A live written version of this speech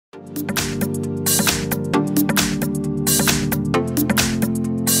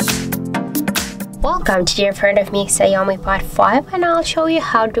Welcome to dear friend of me, Xiaomi Pad 5, and I'll show you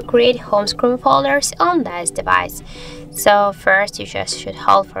how to create home screen folders on this device. So first you just should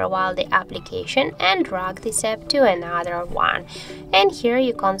hold for a while the application and drag this app to another one. And here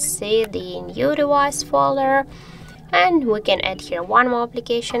you can see the new device folder, and we can add here one more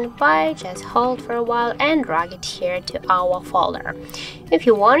application by just hold for a while and drag it here to our folder. If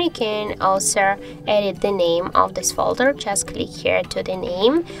you want, you can also edit the name of this folder. Just click here to the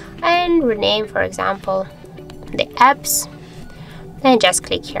name and rename, for example, the apps, and just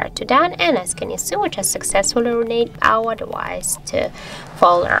click here to done, and as can you see, we just successfully renamed our device to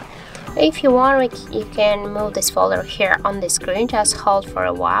folder. If you want, you can move this folder here on the screen. Just hold for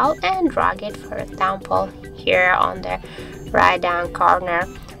a while and drag it, for example, here on the right down corner,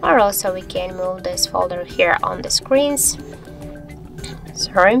 or also we can move this folder here on the screens.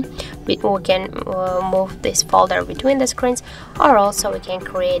 We can move this folder between the screens, or also we can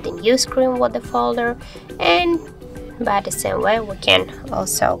create a new screen with the folder, and by the same way we can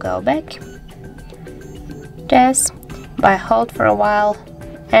also go back just by hold for a while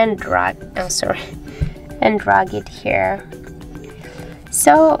and drag and drag it here.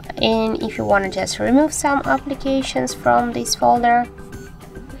 So, and if you want to just remove some applications from this folder,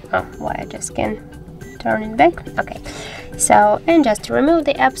 I just can turn it back. Okay, so, and just to remove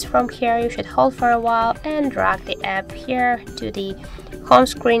the apps from here, you should hold for a while and drag the app here to the home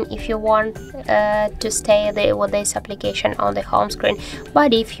screen if you want to stay with this application on the home screen.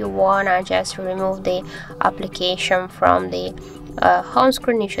 But if you want to just remove the application from the home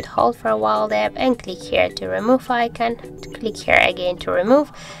screen, you should hold for a while the app and click here to remove icon, click here again to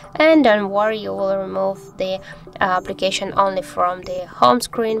remove, and don't worry, you will remove the application only from the home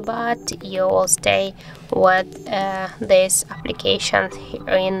screen, but you will stay with this application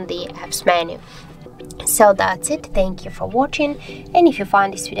in the apps menu. So that's it. Thank you for watching, and if you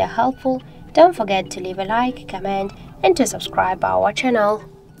find this video helpful, don't forget to leave a like, comment, and to subscribe our channel.